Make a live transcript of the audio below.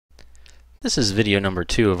This is video number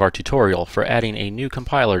 2 of our tutorial for adding a new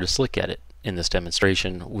compiler to SlickEdit. In this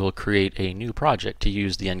demonstration, we'll create a new project to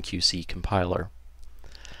use the NQC compiler.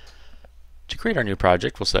 To create our new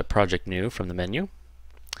project, we'll select Project New from the menu,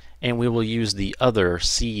 and we will use the other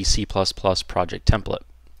C++ project template.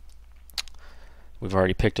 We've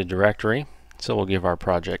already picked a directory, so we'll give our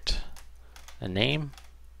project a name.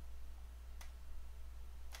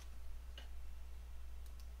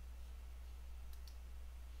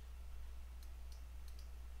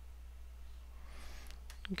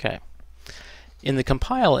 Okay. In the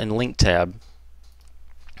Compile and Link tab,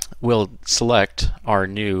 we'll select our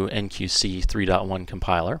new NQC 3.1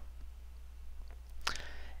 compiler.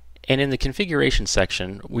 And in the configuration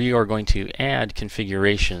section, we are going to add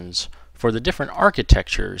configurations for the different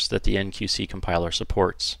architectures that the NQC compiler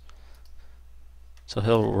supports. So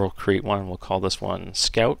we'll create one, we'll call this one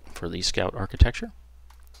Scout for the Scout architecture.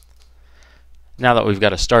 Now that we've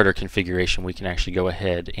got a starter configuration, we can actually go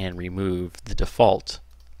ahead and remove the default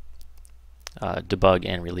debug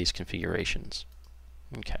and release configurations.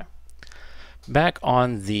 Okay. Back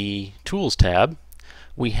on the Tools tab,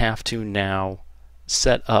 we have to now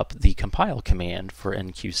set up the compile command for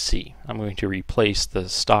NQC. I'm going to replace the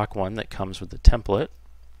stock one that comes with the template,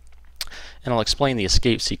 and I'll explain the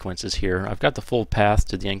escape sequences here. I've got the full path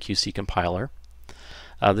to the NQC compiler.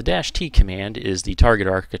 The -t command is the target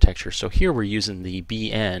architecture, so here we're using the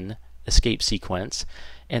bn escape sequence,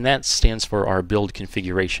 and that stands for our build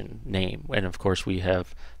configuration name, and of course we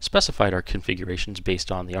have specified our configurations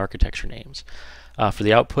based on the architecture names. For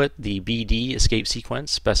the output, the bd escape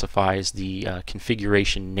sequence specifies the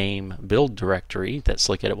configuration name build directory that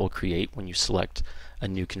SlickEdit will create when you select a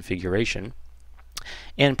new configuration.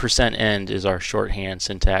 And %end is our shorthand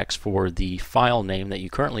syntax for the file name that you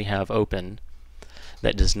currently have open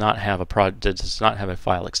that does not have a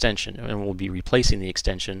file extension, and we'll be replacing the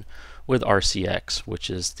extension with RCX, which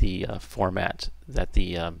is the format that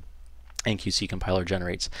the NQC compiler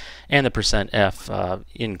generates, and the %f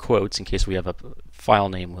in quotes in case we have a file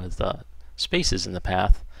name with spaces in the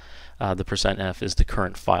path. The %f is the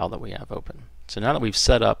current file that we have open. So now that we've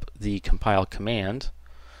set up the compile command,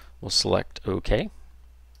 we'll select OK,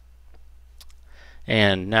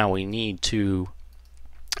 and now we need to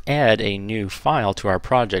add a new file to our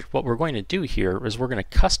project. What we're going to do here is we're going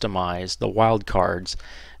to customize the wildcards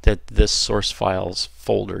that this source files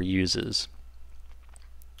folder uses.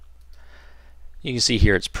 You can see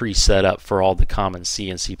here it's pre-set up for all the common C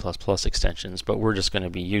and C++ extensions, but we're just going to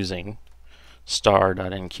be using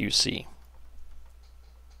star.nqc.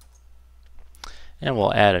 And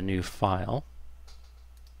we'll add a new file.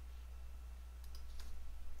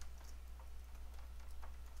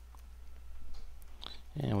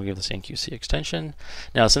 And we'll give this NQC extension.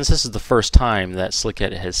 Now, since this is the first time that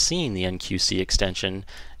SlickEdit has seen the NQC extension,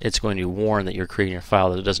 it's going to warn that you're creating a file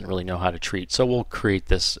that it doesn't really know how to treat. So we'll create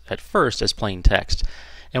this at first as plain text,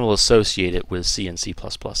 and we'll associate it with C and C++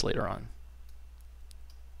 later on.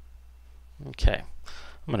 Okay,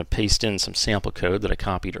 I'm going to paste in some sample code that I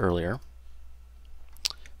copied earlier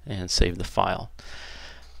and save the file.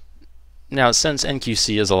 Now, since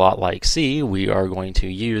NQC is a lot like C, we are going to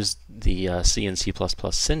use the C and C++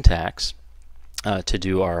 syntax to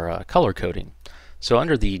do our color coding. So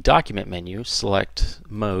under the Document menu, select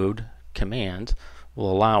Mode Command will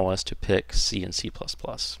allow us to pick C and C++.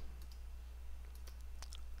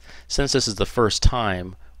 Since this is the first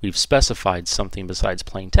time we've specified something besides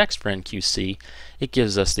plain text for NQC, it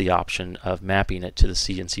gives us the option of mapping it to the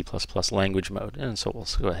C and C++ language mode. And so we'll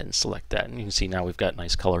go ahead and select that. And you can see now we've got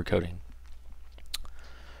nice color coding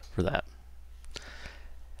for that.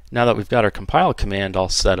 Now that we've got our compile command all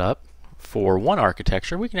set up for one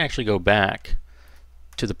architecture, we can actually go back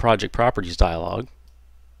to the project properties dialog,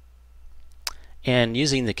 and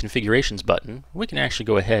using the configurations button we can actually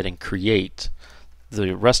go ahead and create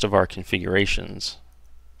the rest of our configurations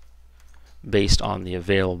based on the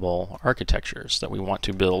available architectures that we want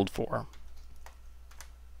to build for.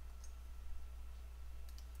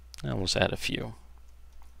 And we'll just add a few.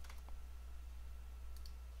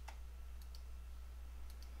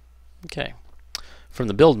 Okay, from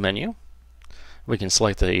the Build menu, we can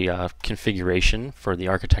select the configuration for the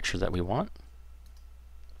architecture that we want,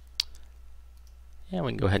 and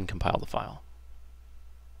we can go ahead and compile the file.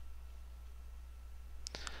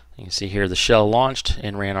 You can see here the shell launched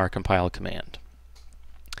and ran our compile command.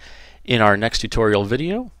 In our next tutorial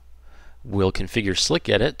video, we'll configure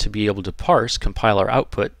SlickEdit to be able to parse compiler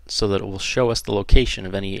output so that it will show us the location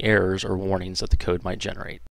of any errors or warnings that the code might generate.